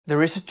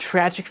There is a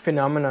tragic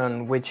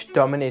phenomenon which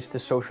dominates the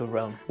social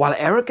realm. While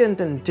arrogant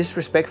and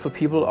disrespectful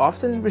people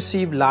often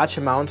receive large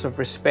amounts of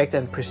respect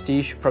and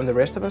prestige from the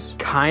rest of us,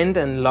 kind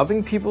and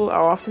loving people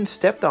are often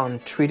stepped on,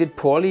 treated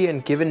poorly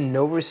and given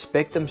no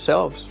respect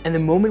themselves. And the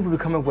moment we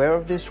become aware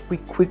of this, we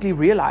quickly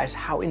realize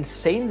how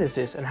insane this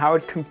is and how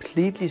it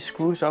completely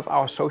screws up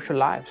our social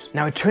lives.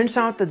 Now it turns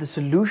out that the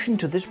solution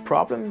to this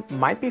problem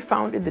might be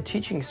found in the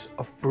teachings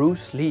of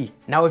Bruce Lee.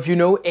 Now if you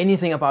know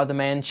anything about the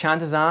man,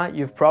 chances are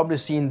you've probably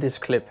seen this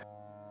clip.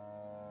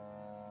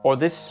 Or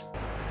this.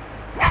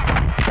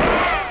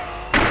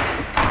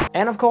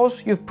 And of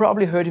course, you've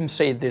probably heard him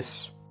say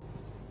this.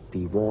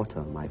 Be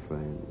water, my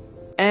friend.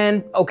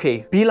 And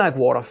okay, be like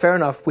water, fair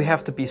enough, we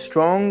have to be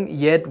strong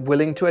yet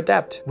willing to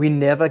adapt. We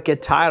never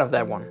get tired of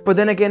that one. But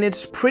then again,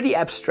 it's pretty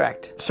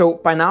abstract. So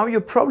by now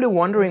you're probably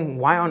wondering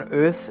why on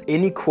earth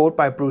any quote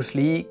by Bruce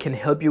Lee can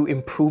help you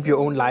improve your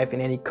own life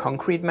in any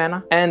concrete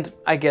manner. And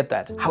I get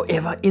that.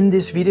 However, in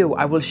this video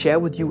I will share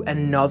with you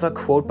another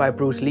quote by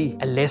Bruce Lee.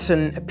 A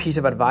lesson, a piece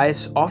of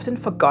advice, often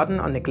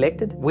forgotten or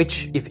neglected,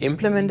 which if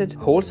implemented,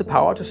 holds the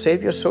power to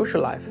save your social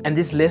life. And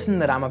this lesson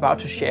that I'm about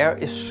to share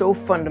is so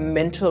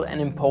fundamental and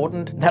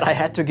important that I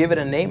had to give it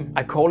a name.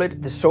 I call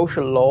it the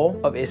Social Law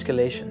of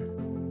Escalation.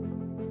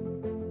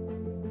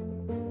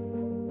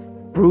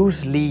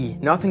 Bruce Lee,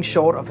 nothing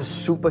short of a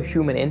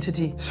superhuman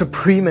entity,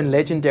 supreme and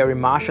legendary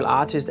martial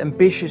artist,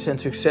 ambitious and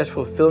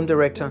successful film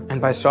director, and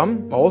by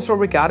some also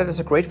regarded as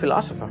a great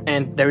philosopher.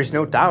 And there is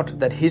no doubt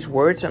that his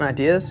words and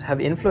ideas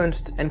have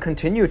influenced and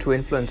continue to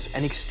influence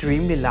an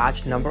extremely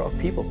large number of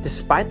people.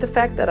 Despite the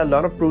fact that a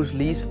lot of Bruce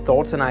Lee's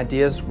thoughts and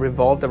ideas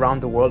revolved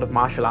around the world of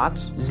martial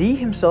arts, Lee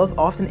himself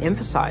often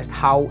emphasized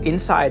how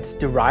insights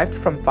derived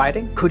from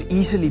fighting could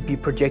easily be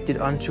projected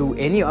onto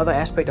any other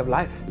aspect of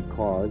life.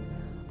 Because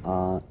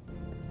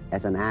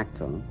as an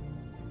actor,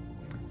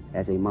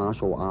 as a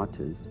martial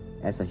artist,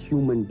 as a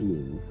human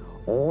being,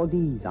 all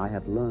these I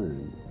have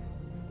learned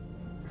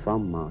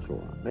from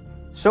martial art.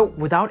 So,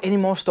 without any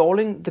more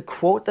stalling, the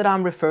quote that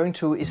I'm referring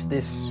to is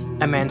this.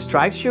 A man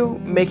strikes you,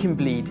 make him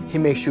bleed. He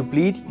makes you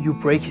bleed, you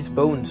break his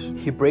bones.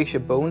 He breaks your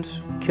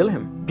bones, kill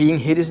him. Being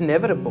hit is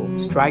inevitable.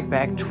 Strike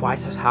back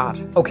twice as hard.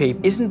 Okay,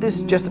 isn't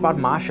this just about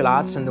martial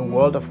arts and the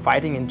world of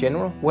fighting in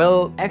general?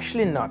 Well,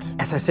 actually not.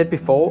 As I said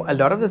before, a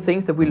lot of the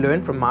things that we learn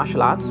from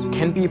martial arts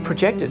can be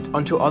projected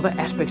onto other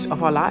aspects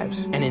of our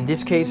lives. And in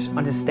this case,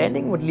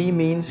 understanding what Lee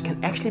means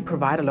can actually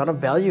provide a lot of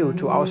value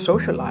to our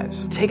social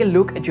lives. Take a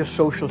look at your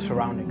social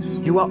surroundings.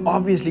 You are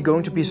obviously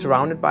going to be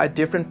surrounded by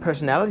different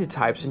personality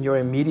types in your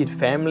immediate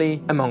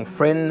family, among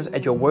friends,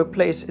 at your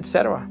workplace,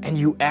 etc. And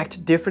you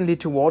act differently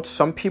towards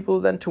some people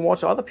than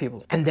towards other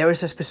people. And there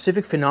is a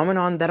specific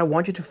phenomenon that I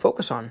want you to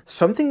focus on.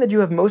 Something that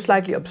you have most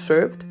likely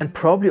observed and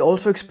probably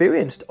also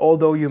experienced,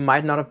 although you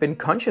might not have been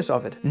conscious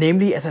of it.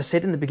 Namely, as I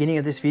said in the beginning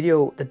of this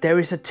video, that there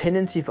is a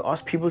tendency for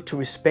us people to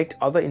respect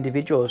other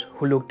individuals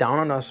who look down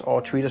on us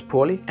or treat us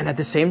poorly. And at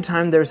the same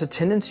time, there is a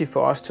tendency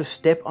for us to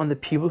step on the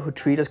people who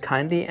treat us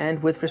kindly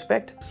and with respect.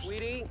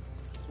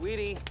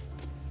 Sweetie,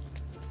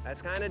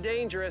 that's kind of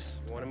dangerous.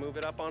 You want to move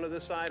it up onto the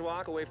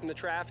sidewalk away from the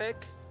traffic?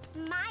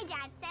 My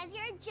dad says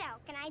you're a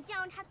joke and I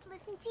don't have to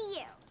listen to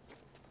you.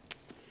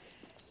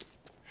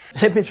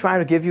 Let me try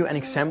to give you an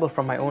example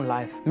from my own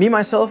life. Me,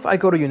 myself, I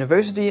go to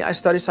university, I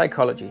study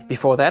psychology.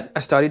 Before that, I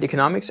studied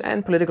economics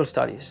and political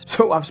studies.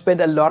 So I've spent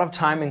a lot of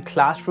time in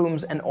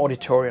classrooms and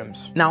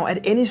auditoriums. Now,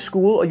 at any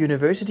school or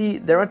university,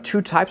 there are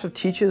two types of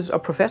teachers or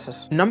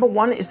professors. Number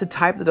one is the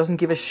type that doesn't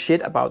give a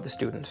shit about the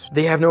students.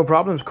 They have no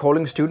problems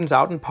calling students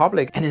out in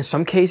public. And in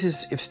some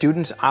cases, if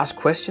students ask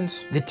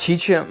questions, the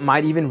teacher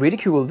might even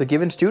ridicule the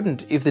given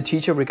student if the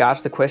teacher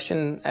regards the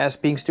question as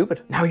being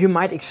stupid. Now, you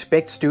might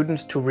expect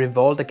students to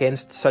revolt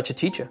against such a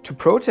teacher, to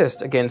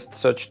protest against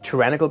such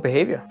tyrannical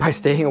behavior by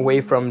staying away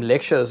from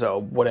lectures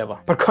or whatever.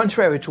 But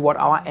contrary to what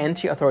our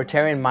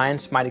anti-authoritarian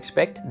minds might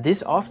expect,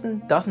 this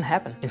often doesn't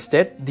happen.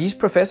 Instead, these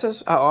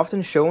professors are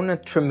often shown a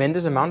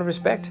tremendous amount of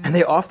respect, and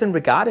they're often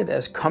regarded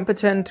as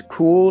competent,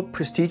 cool,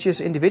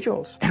 prestigious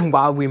individuals. And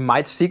while we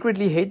might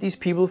secretly hate these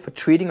people for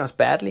treating us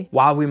badly,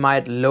 while we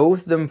might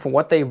loathe them for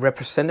what they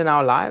represent in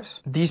our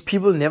lives, these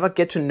people never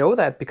get to know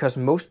that because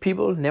most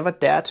people never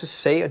dare to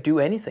say or do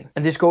anything.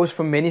 And this goes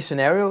for many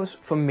scenarios,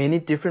 for many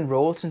different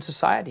roles in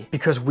society.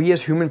 Because we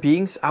as human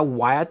beings are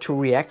wired to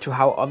react to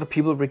how other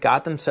people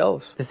regard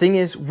themselves. The thing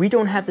is, we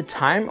don't have the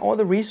time or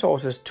the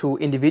resources to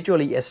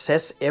individually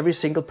assess every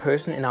single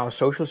person in our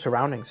social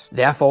surroundings.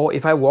 Therefore,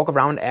 if I walk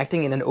around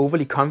acting in an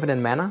overly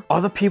confident manner,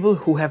 other people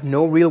who have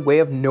no real way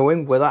of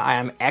knowing whether I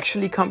am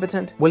actually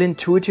competent will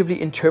intuitively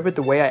interpret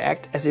the way I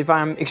act as if I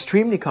am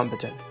extremely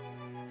competent.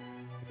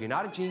 If you're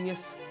not a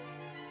genius,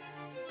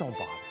 don't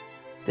bother.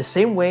 The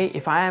same way,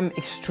 if I am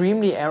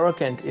extremely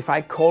arrogant, if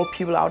I call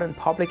people out in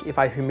public, if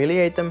I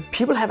humiliate them,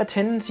 people have a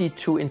tendency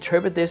to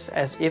interpret this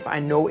as if I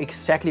know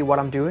exactly what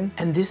I'm doing,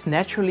 and this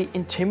naturally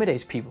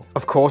intimidates people.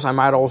 Of course, I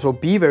might also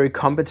be very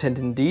competent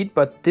indeed,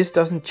 but this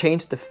doesn't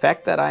change the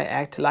fact that I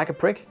act like a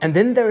prick. And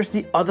then there is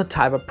the other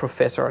type of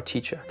professor or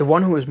teacher, the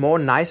one who is more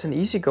nice and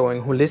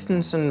easygoing, who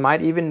listens and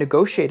might even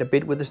negotiate a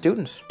bit with the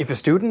students. If a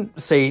student,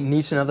 say,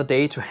 needs another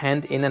day to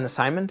hand in an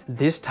assignment,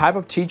 this type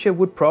of teacher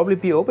would probably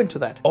be open to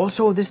that.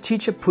 Also, this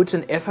teacher puts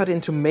an effort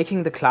into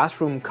making the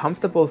classroom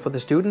comfortable for the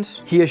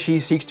students. He or she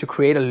seeks to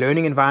create a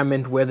learning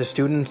environment where the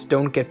students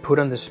don't get put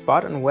on the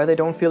spot and where they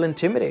don't feel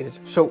intimidated.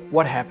 So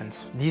what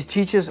happens? These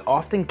teachers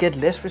often get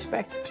less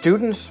respect.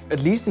 Students,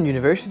 at least in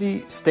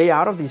university, stay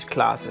out of these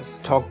classes,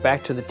 talk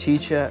back to the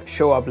teacher,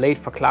 show up late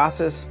for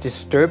classes,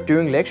 disturb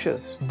during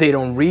lectures. They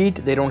don't read,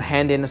 they don't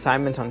hand in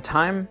assignments on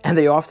time, and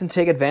they often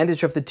take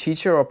advantage of the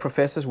teacher or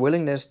professor's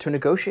willingness to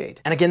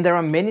negotiate. And again, there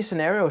are many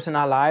scenarios in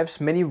our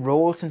lives, many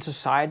roles in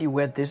society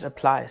where this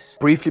applies.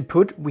 Briefly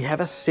put, we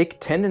have a sick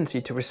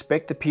tendency to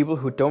respect the people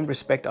who don't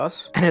respect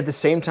us, and at the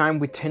same time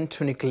we tend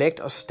to neglect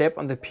or step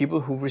on the people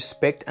who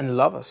respect and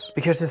love us.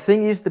 Because the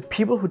thing is, the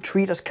people who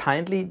treat us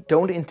kindly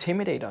don't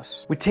intimidate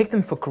us. We take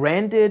them for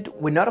granted,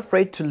 we're not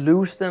afraid to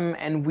lose them,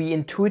 and we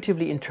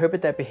intuitively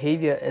interpret their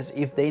behavior as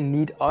if they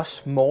need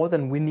us more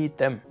than we need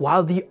them.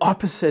 While the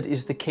opposite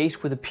is the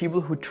case with the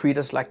people who treat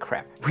us like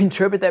crap. We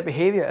interpret their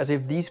behavior as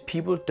if these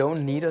people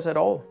don't need us at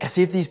all, as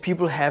if these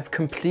people have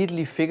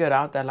completely figured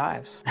out their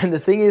lives. And the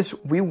thing is,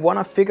 we want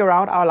to figure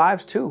out our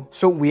lives too.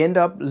 So we end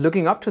up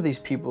looking up to these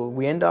people,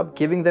 we end up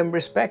giving them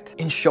respect.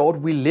 In short,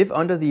 we live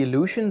under the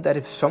illusion that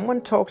if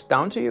someone talks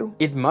down to you,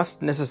 it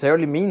must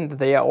necessarily mean that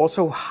they are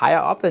also higher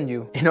up than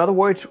you. In other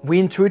words, we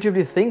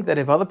intuitively think that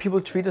if other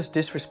people treat us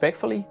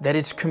disrespectfully, that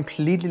it's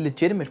completely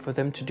legitimate for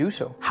them to do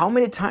so. How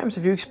many times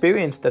have you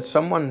experienced that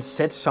someone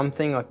said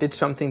something or did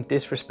something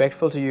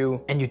disrespectful to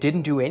you and you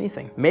didn't do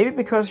anything? Maybe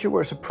because you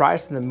were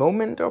surprised in the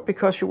moment, or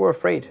because you were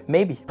afraid.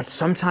 Maybe. But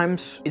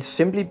sometimes it's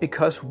simply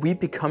because we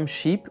become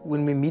sheep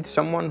when we meet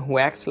someone who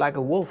acts like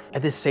a wolf.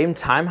 At the same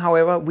time,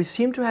 however, we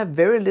seem to have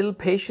very little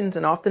patience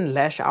and often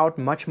lash out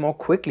much more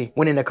quickly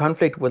when in a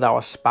conflict with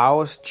our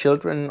spouse,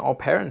 children, or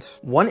parents.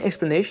 One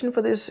explanation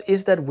for this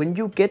is that when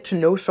you get to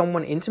know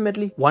someone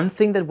intimately, one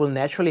thing that will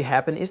naturally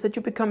happen is that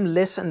you become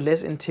less and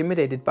less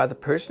intimidated by the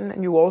person,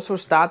 and you also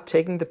start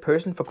taking the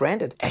person for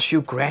granted as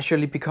you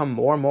gradually become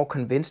more and more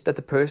convinced that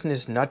the person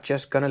is not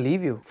just gonna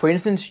leave you. For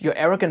instance, your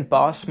arrogant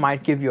boss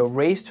might give you a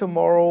raise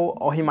tomorrow,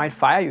 or he might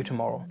fire you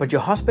tomorrow. But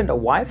your husband or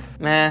wife,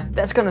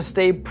 that's gonna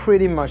stay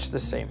pretty much the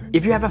same.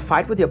 If you have a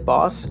fight with your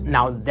boss,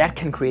 now that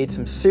can create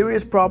some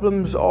serious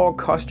problems or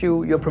cost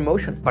you your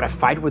promotion. But a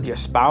fight with your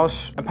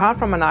spouse, apart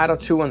from a night or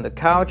two on the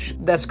couch,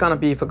 that's gonna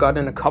be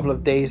forgotten in a couple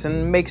of days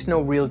and makes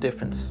no real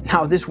difference.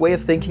 Now, this way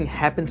of thinking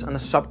happens on a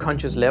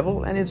subconscious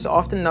level, and it's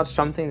often not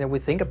something that we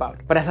think about.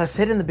 But as I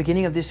said in the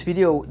beginning of this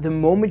video, the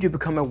moment you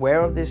become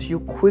aware of this, you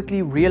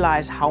quickly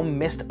realize how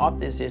messed up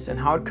this is and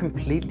how it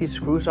completely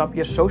screws up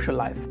your social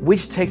life.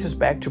 Which takes us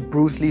back to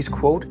Bruce Lee's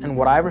quote and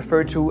what I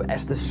refer to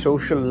as the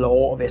social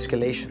law of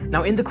escalation.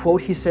 Now, in the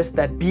quote, he says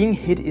that being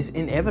hit is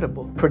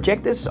inevitable.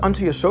 Project this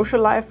onto your social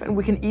life and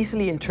we can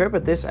easily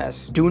interpret this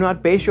as: do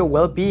not base your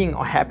well-being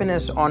or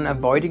happiness on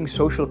avoiding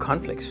social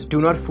conflicts.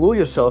 Do not fool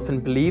yourself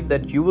and believe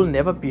that you will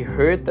never be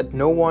hurt, that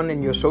no one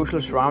in your social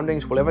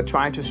surroundings will ever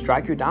try to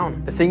strike you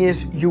down. The thing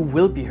is, you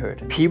will be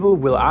hurt. People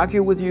will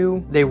argue with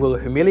you, they will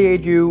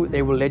humiliate you,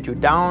 they will let you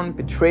down,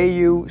 betray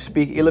you,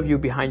 speak ill of you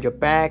behind your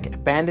back,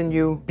 abandon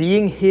you.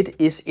 Being hit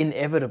is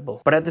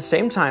inevitable. But at the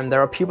same time,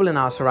 there are people in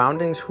our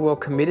surroundings who are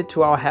committed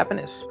to our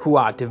happiness, who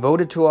are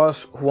devoted to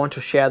us, who want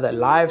to share their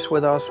lives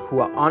with us, who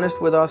are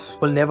honest with us,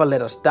 will never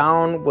let us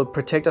down, will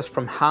protect us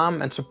from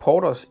harm and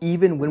support us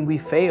even when we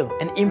fail.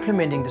 And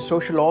implementing the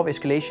social law of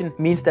escalation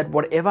means that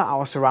whatever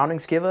our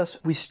surroundings give us,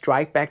 we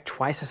strike back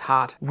twice as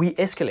hard. We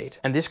escalate.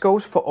 And this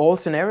goes for all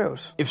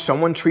scenarios. If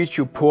someone treats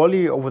you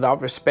poorly or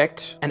without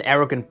respect, an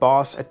arrogant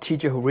boss, a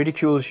teacher who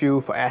ridicules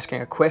you for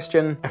asking a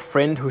question, a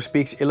friend who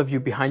speaks ill of you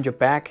behind your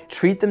back,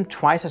 treat them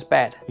twice as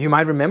bad. You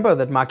might remember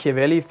that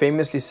Machiavelli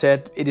famously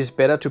said, "It is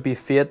better to be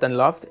feared than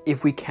loved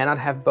if we cannot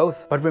have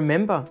both." But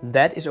remember,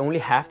 that is only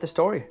half the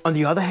story. On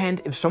the other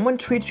hand, if someone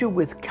treats you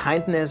with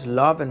kindness,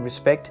 love, and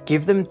respect,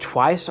 give them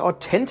twice or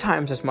 10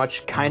 times as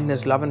much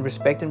kindness, love, and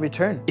respect in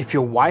return. If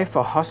your wife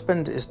or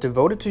husband is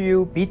devoted to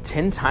you, be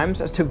 10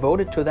 times as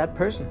devoted to that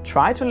person.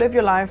 Try to live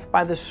your life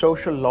by the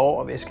social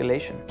law of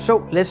escalation.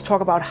 So let's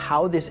talk about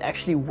how this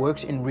actually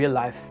works in real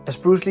life. As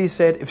Bruce Lee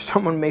said, if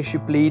someone makes you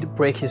bleed,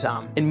 break his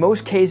arm. In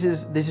most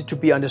cases, this is to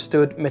be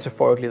understood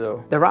metaphorically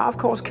though. There are of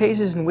course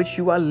cases in which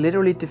you are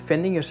literally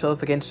defending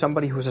yourself against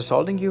somebody who's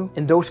assaulting you.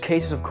 In those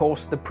cases, of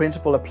course, the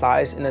principle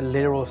applies in a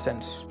literal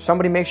sense.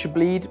 Somebody makes you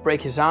bleed,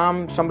 break his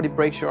arm. Somebody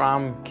breaks your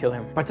arm, kill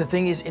him. But the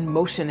thing is, in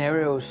most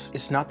scenarios,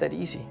 it's not that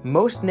easy.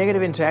 Most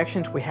negative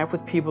interactions we have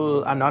with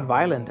people are not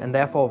violent, and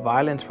therefore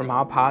violence from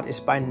our part is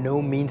by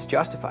no means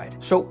justified.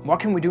 So what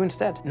can we do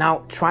instead?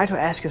 Now, try to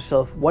ask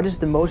yourself, what is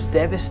the most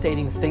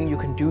devastating thing you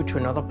can do to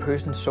another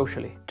person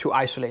socially to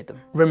isolate them?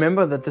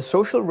 Remember that the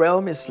social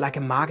realm is like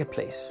a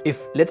marketplace.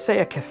 If, let's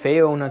say, a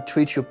cafe owner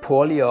treats you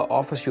poorly or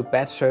offers you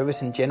bad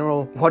service in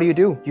general, what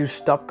do? You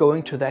stop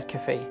going to that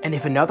cafe. And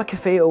if another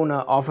cafe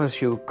owner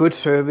offers you good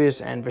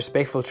service and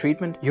respectful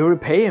treatment, you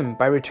repay him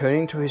by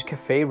returning to his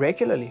cafe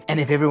regularly. And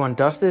if everyone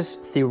does this,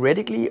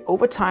 theoretically,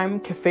 over time,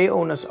 cafe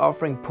owners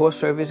offering poor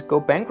service go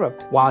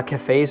bankrupt, while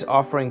cafes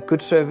offering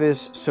good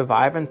service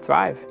survive and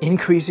thrive,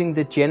 increasing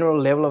the general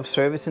level of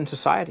service in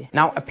society.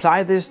 Now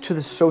apply this to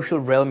the social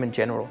realm in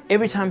general.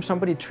 Every time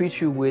somebody treats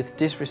you with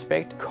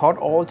disrespect, cut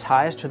all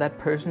ties to that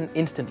person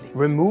instantly.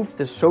 Remove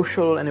the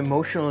social and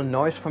emotional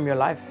noise from your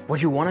life.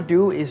 What you want to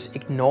do is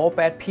ignore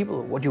bad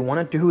people. What you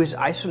want to do is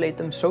isolate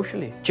them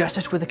socially. Just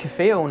as with a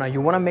cafe owner, you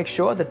want to make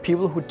sure that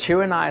people who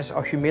tyrannize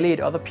or humiliate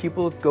other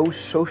people go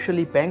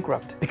socially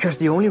bankrupt. Because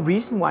the only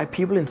reason why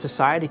people in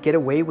society get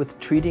away with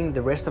treating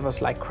the rest of us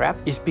like crap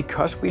is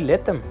because we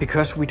let them,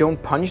 because we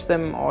don't punish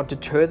them or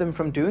deter them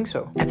from doing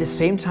so. At the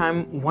same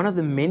time, one of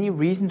the many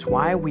reasons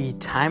why we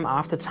time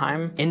after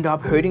time end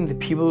up hurting the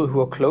people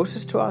who are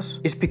closest to us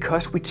is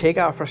because we take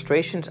our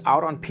frustrations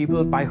out on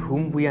people by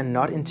whom we are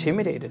not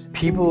intimidated,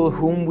 people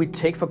whom we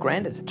take for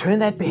granted. Turn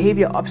that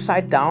behavior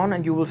upside down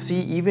and you will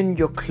see even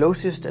your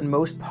closest and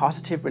most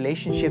positive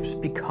relationships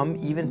become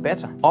even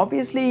better.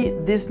 Obviously,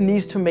 this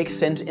needs to make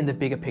sense in the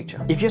bigger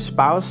picture. If your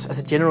spouse, as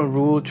a general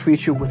rule,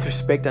 treats you with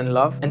respect and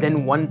love, and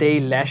then one day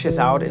lashes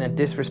out in a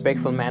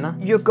disrespectful manner,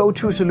 your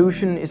go-to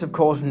solution is of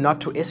course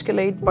not to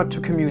escalate, but to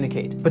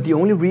communicate. But the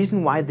only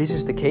reason why this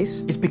is the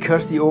case is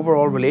because the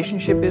overall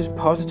relationship is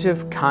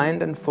positive,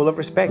 kind, and full of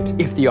respect.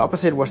 If the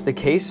opposite was the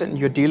case and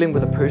you're dealing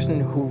with a person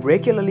who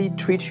regularly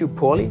treats you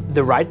poorly,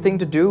 the right thing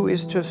to do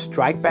is to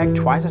strike back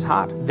twice as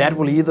hard. That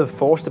will either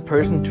force the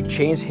person to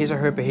change his or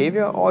her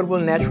behavior, or it will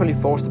naturally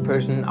force the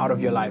person out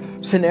of your life.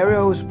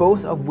 Scenarios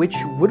both of which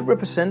would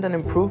represent an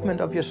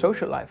improvement of your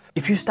social life.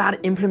 If you start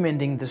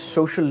implementing the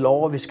social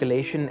law of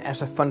escalation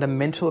as a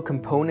fundamental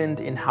component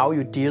in how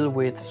you deal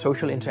with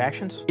social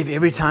interactions, if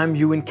every time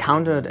you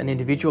encountered an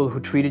individual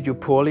who treated you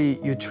poorly,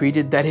 you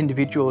treated that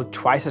individual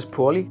twice as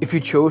poorly, if you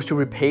chose to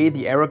repay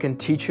the arrogant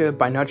teacher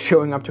by not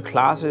showing up to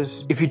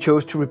classes, if you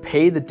chose to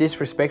repay the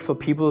disrespectful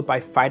people by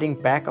fighting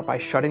back or by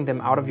shutting them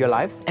out of your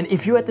life, and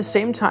if you at the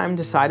same time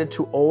decided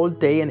to all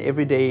day and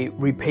every day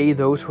repay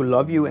those who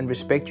love you and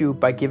respect you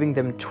by giving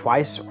them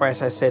twice, or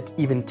as I said,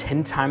 even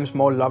 10 times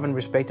more love and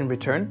respect in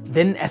return,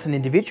 then as an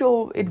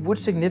individual, it would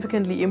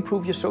significantly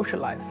improve your social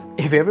life.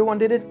 If everyone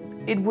did it,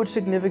 it would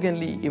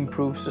significantly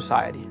improve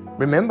society.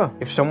 Remember,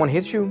 if someone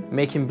hits you,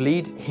 make him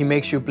bleed. He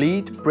makes you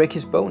bleed, break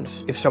his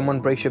bones. If someone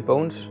breaks your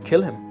bones,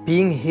 kill him.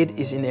 Being hit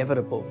is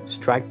inevitable.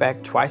 Strike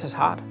back twice as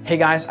hard. Hey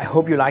guys, I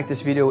hope you liked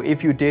this video.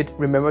 If you did,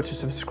 remember to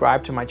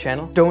subscribe to my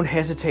channel. Don't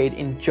hesitate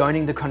in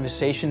joining the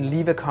conversation.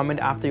 Leave a comment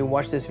after you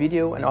watch this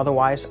video, and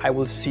otherwise I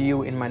will see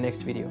you in my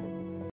next video.